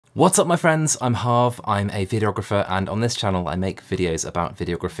What's up my friends, I'm Harv, I'm a videographer, and on this channel I make videos about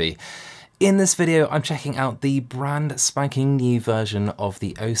videography. In this video I'm checking out the brand spanking new version of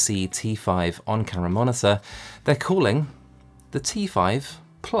the Osee T5 on-camera monitor they're calling the T5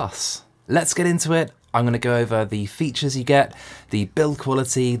 Plus. Let's get into it. I'm going to go over the features you get, the build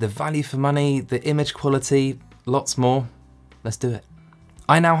quality, the value for money, the image quality, lots more. Let's do it.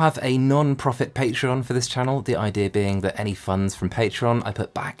 I now have a non-profit Patreon for this channel, the idea being that any funds from Patreon I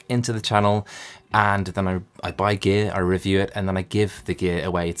put back into the channel, and then I buy gear, I review it, and then I give the gear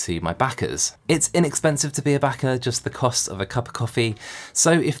away to my backers. It's inexpensive to be a backer, just the cost of a cup of coffee,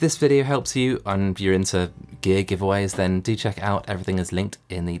 so if this video helps you and you're into gear giveaways, then do check it out. Everything is linked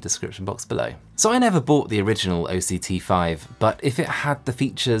in the description box below. So I never bought the original Osee T5, but if it had the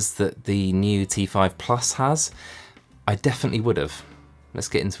features that the new T5 Plus has, I definitely would have. Let's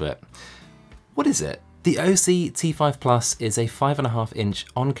get into it. What is it? The Osee T5 Plus is a 5.5-inch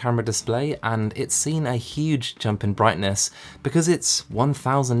on-camera display, and it's seen a huge jump in brightness because it's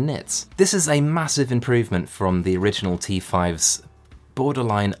 1000 nits. This is a massive improvement from the original T5's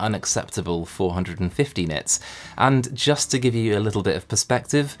borderline unacceptable 450 nits. And just to give you a little bit of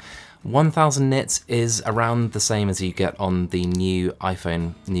perspective, 1000 nits is around the same as you get on the new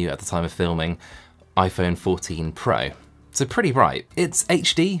iPhone, new at the time of filming, iPhone 14 Pro. So pretty bright. It's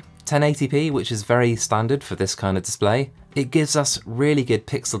HD, 1080p, which is very standard for this kind of display. It gives us really good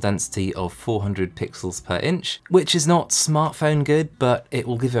pixel density of 400 pixels per inch, which is not smartphone good, but it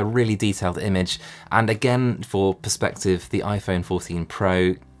will give a really detailed image. And again, for perspective, the iPhone 14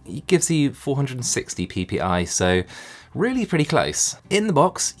 Pro gives you 460 ppi, so really pretty close. In the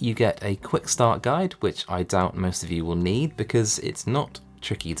box, you get a quick start guide, which I doubt most of you will need because it's not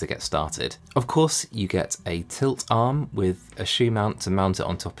tricky to get started. Of course, you get a tilt arm with a shoe mount to mount it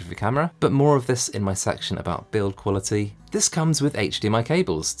on top of your camera, but more of this in my section about build quality. This comes with HDMI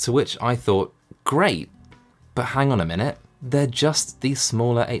cables, to which I thought, great, but hang on a minute, they're just these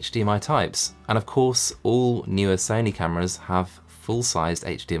smaller HDMI types. And of course, all newer Sony cameras have full-sized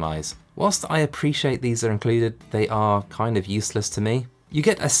HDMIs. Whilst I appreciate these are included, they are kind of useless to me. You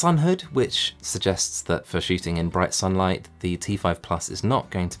get a sun hood, which suggests that for shooting in bright sunlight, the T5 Plus is not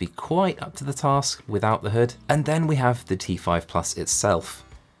going to be quite up to the task without the hood. And then we have the T5 Plus itself,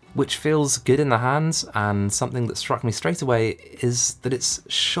 which feels good in the hands, and something that struck me straight away is that it's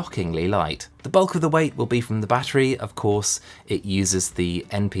shockingly light. The bulk of the weight will be from the battery. Of course, it uses the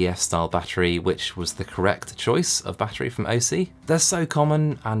NPF style battery, which was the correct choice of battery from Osee. They're so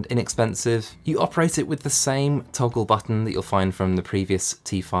common and inexpensive. You operate it with the same toggle button that you'll find from the previous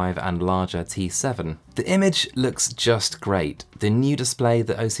T5 and larger T7. The image looks just great. The new display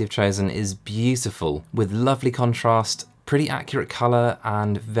that Osee have chosen is beautiful, with lovely contrast, pretty accurate colour,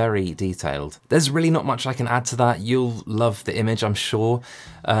 and very detailed. There's really not much I can add to that. You'll love the image, I'm sure.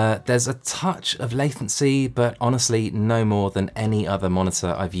 There's a touch of latency, but honestly no more than any other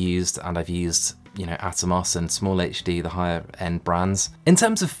monitor I've used, and I've used, you know, Atomos and Small HD, the higher end brands. In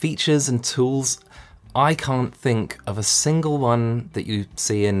terms of features and tools, I can't think of a single one that you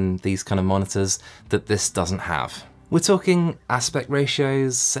see in these kind of monitors that this doesn't have. We're talking aspect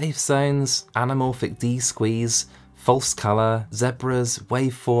ratios, safe zones, anamorphic D-squeeze, false color, zebras,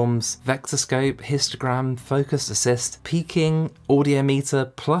 waveforms, vector scope, histogram, focus assist, peaking, audio meter,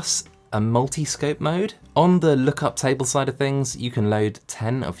 plus a multi-scope mode. On the lookup table side of things, you can load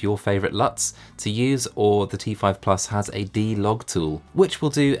 10 of your favorite LUTs to use, or the T5 Plus has a D-log tool, which will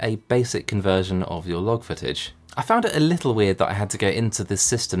do a basic conversion of your log footage. I found it a little weird that I had to go into the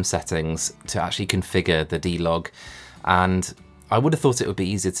system settings to actually configure the D-log, and I would have thought it would be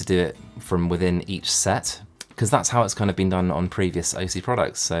easier to do it from within each set, because that's how it's kind of been done on previous Osee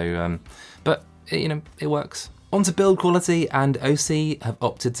products. So, but you know, it works. On to build quality, and Osee have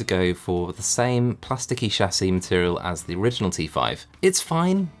opted to go for the same plasticky chassis material as the original T5. It's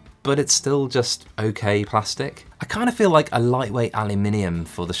fine, but it's still just okay plastic. I kind of feel like a lightweight aluminium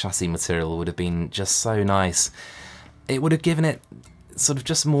for the chassis material would have been just so nice. It would have given it sort of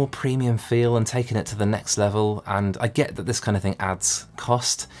just more premium feel and taken it to the next level, and I get that this kind of thing adds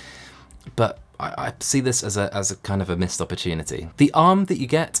cost, but I see this as a kind of a missed opportunity. The arm that you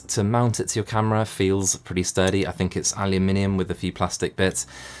get to mount it to your camera feels pretty sturdy. I think it's aluminium with a few plastic bits.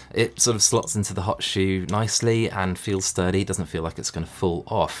 It sort of slots into the hot shoe nicely and feels sturdy, doesn't feel like it's going to fall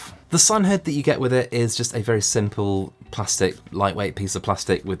off. The sun hood that you get with it is just a very simple plastic, lightweight piece of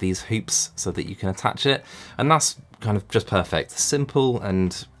plastic with these hoops so that you can attach it, and that's kind of just perfect. Simple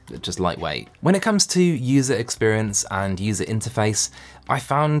and just lightweight. When it comes to user experience and user interface, I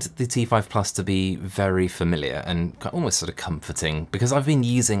found the T5 Plus to be very familiar and almost sort of comforting, because I've been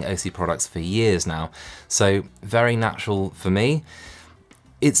using Osee products for years now, so very natural for me.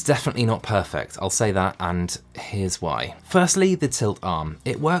 It's definitely not perfect, I'll say that, and here's why. Firstly, the tilt arm.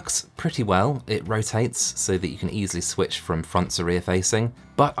 It works pretty well. It rotates so that you can easily switch from front to rear facing,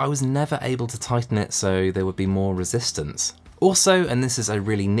 but I was never able to tighten it so there would be more resistance. Also, and this is a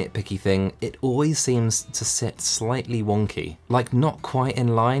really nitpicky thing, it always seems to sit slightly wonky, like not quite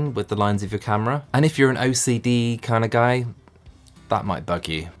in line with the lines of your camera. And if you're an OCD kind of guy, that might bug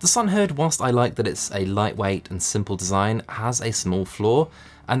you. The sun hood, whilst I like that it's a lightweight and simple design, has a small flaw,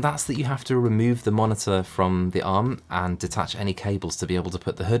 and that's that you have to remove the monitor from the arm and detach any cables to be able to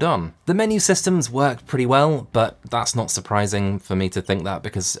put the hood on. The menu systems work pretty well, but that's not surprising for me to think that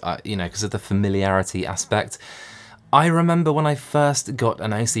because, because of the familiarity aspect. I remember when I first got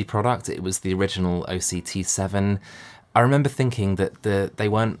an Osee product, it was the original Osee T7. I remember thinking that they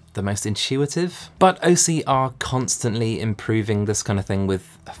weren't the most intuitive, but Osee are constantly improving this kind of thing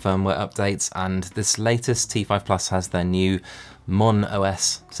with firmware updates, and this latest T5 Plus has their new Mon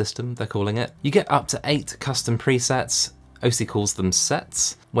OS system, they're calling it. You get up to 8 custom presets, Osee calls them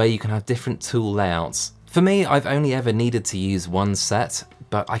sets, where you can have different tool layouts. For me, I've only ever needed to use one set,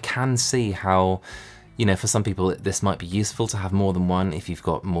 but I can see how, for some people this might be useful to have more than one if you've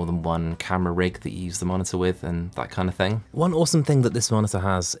got more than one camera rig that you use the monitor with and that kind of thing. One awesome thing that this monitor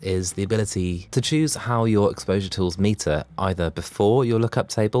has is the ability to choose how your exposure tools meter, either before your lookup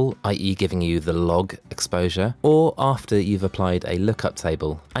table, i.e. giving you the log exposure, or after you've applied a lookup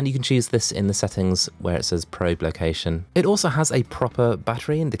table. And you can choose this in the settings where it says probe location. It also has a proper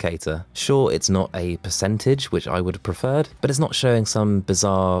battery indicator. Sure, it's not a percentage, which I would have preferred, but it's not showing some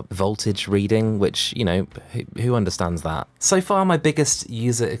bizarre voltage reading, which, who understands that? So far, my biggest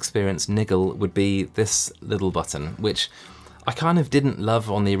user experience niggle would be this little button, which I kind of didn't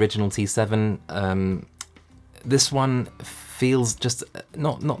love on the original T7. This one feels just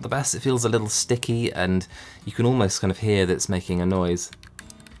not the best. It feels a little sticky, and you can almost kind of hear that it's making a noise.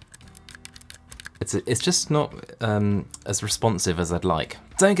 It's just not as responsive as I'd like.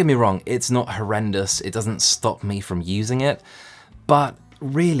 Don't get me wrong, it's not horrendous. It doesn't stop me from using it, but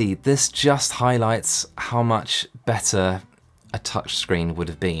really, this just highlights how much better a touchscreen would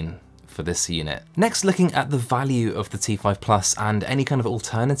have been for this unit. Next, looking at the value of the T5 Plus and any kind of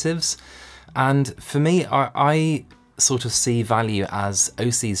alternatives. And for me, I sort of see value as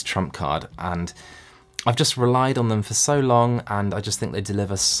Osee's trump card, and I've just relied on them for so long, and I just think they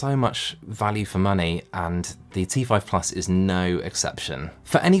deliver so much value for money, and the T5 Plus is no exception.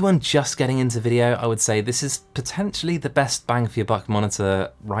 For anyone just getting into video, I would say this is potentially the best bang for your buck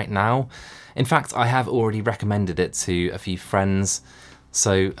monitor right now. In fact, I have already recommended it to a few friends,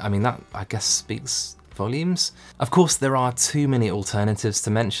 so I mean that I guess speaks volumes. Of course, there are too many alternatives to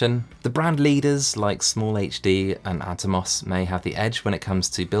mention. The brand leaders like Small HD and Atomos may have the edge when it comes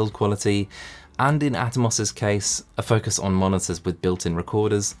to build quality, and in Atomos's case, a focus on monitors with built-in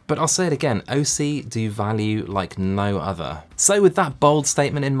recorders. But I'll say it again, Osee do value like no other. So with that bold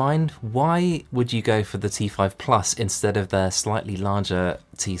statement in mind, why would you go for the T5 Plus instead of their slightly larger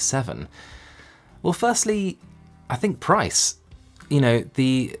T7? Well, firstly, I think price.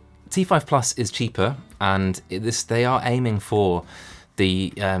 The T5 Plus is cheaper, and they are aiming for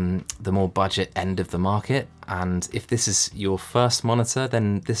the more budget end of the market, and if this is your first monitor,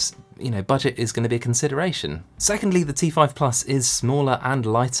 then this budget is going to be a consideration. Secondly, the T5 Plus is smaller and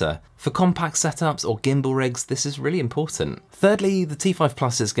lighter. For compact setups or gimbal rigs, this is really important. Thirdly, the T5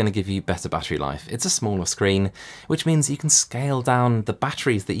 Plus is going to give you better battery life. It's a smaller screen, which means you can scale down the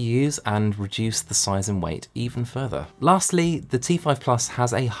batteries that you use and reduce the size and weight even further. Lastly, the T5 Plus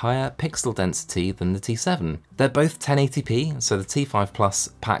has a higher pixel density than the T7. They're both 1080p, so the T5 Plus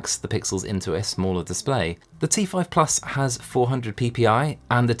packs the pixels into a smaller display. The T5 Plus has 400 ppi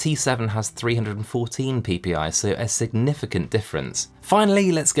and the T7 has 314 ppi, so a significant difference.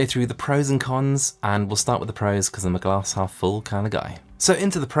 Finally, let's go through the pros and cons, and we'll start with the pros because I'm a glass half full kind of guy. So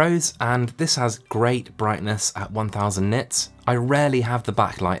into the pros, and this has great brightness at 1000 nits. I rarely have the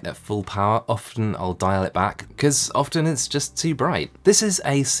backlight at full power, often I'll dial it back because often it's just too bright. This is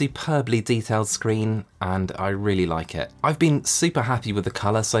a superbly detailed screen and I really like it. I've been super happy with the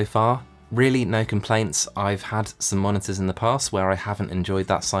colour so far. Really no complaints. I've had some monitors in the past where I haven't enjoyed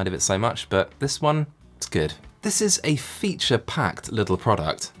that side of it so much, but this one, it's good. This is a feature-packed little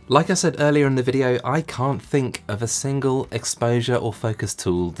product. Like I said earlier in the video, I can't think of a single exposure or focus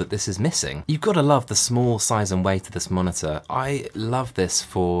tool that this is missing. You've got to love the small size and weight of this monitor. I love this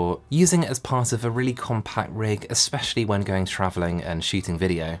for using it as part of a really compact rig, especially when going traveling and shooting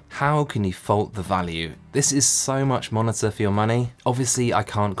video. How can you fault the value? This is so much monitor for your money. Obviously, I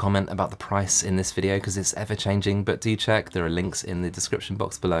can't comment about the price in this video because it's ever changing, but do check, there are links in the description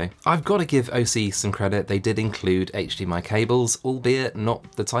box below. I've got to give Osee some credit. They did include HDMI cables, albeit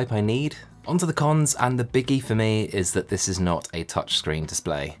not the type I need. Onto the cons, and the biggie for me is that this is not a touchscreen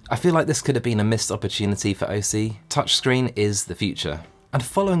display. I feel like this could have been a missed opportunity for Osee. Touchscreen is the future. And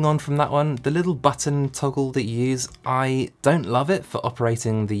following on from that one, the little button toggle that you use, I don't love it for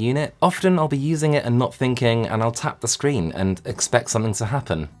operating the unit. Often I'll be using it and not thinking, and I'll tap the screen and expect something to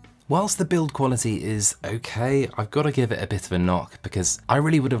happen. Whilst the build quality is okay, I've got to give it a bit of a knock because I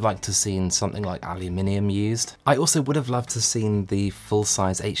really would have liked to have seen something like aluminium used. I also would have loved to have seen the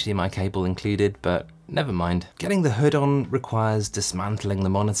full-size HDMI cable included, but never mind. Getting the hood on requires dismantling the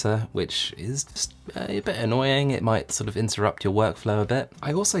monitor, which is just a bit annoying. It might sort of interrupt your workflow a bit.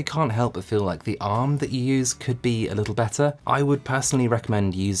 I also can't help but feel like the arm that you use could be a little better. I would personally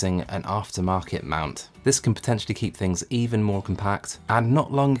recommend using an aftermarket mount. This can potentially keep things even more compact. And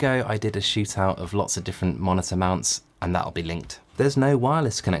not long ago, I did a shootout of lots of different monitor mounts, and that'll be linked. There's no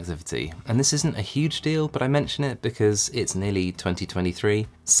wireless connectivity, and this isn't a huge deal, but I mention it because it's nearly 2023.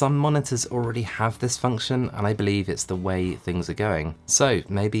 Some monitors already have this function, and I believe it's the way things are going. So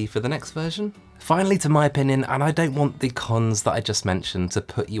maybe for the next version? Finally, to my opinion, and I don't want the cons that I just mentioned to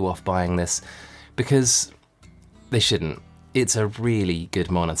put you off buying this, because they shouldn't. It's a really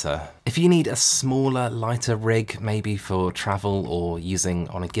good monitor. If you need a smaller, lighter rig, maybe for travel or using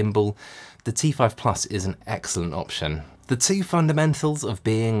on a gimbal, the T5 Plus is an excellent option. The two fundamentals of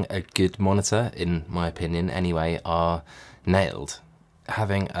being a good monitor, in my opinion anyway, are nailed.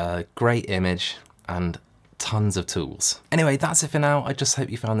 Having a great image and tons of tools. Anyway, that's it for now. I just hope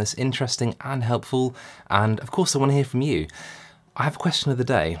you found this interesting and helpful, and of course I want to hear from you. I have a question of the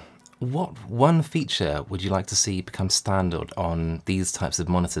day. What one feature would you like to see become standard on these types of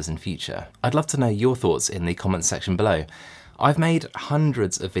monitors in future? I'd love to know your thoughts in the comments section below. I've made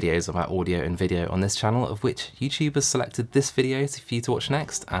hundreds of videos about audio and video on this channel, of which YouTube has selected this video for you to watch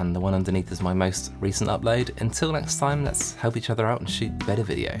next, and the one underneath is my most recent upload. Until next time, let's help each other out and shoot better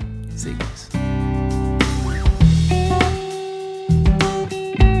video. See you guys.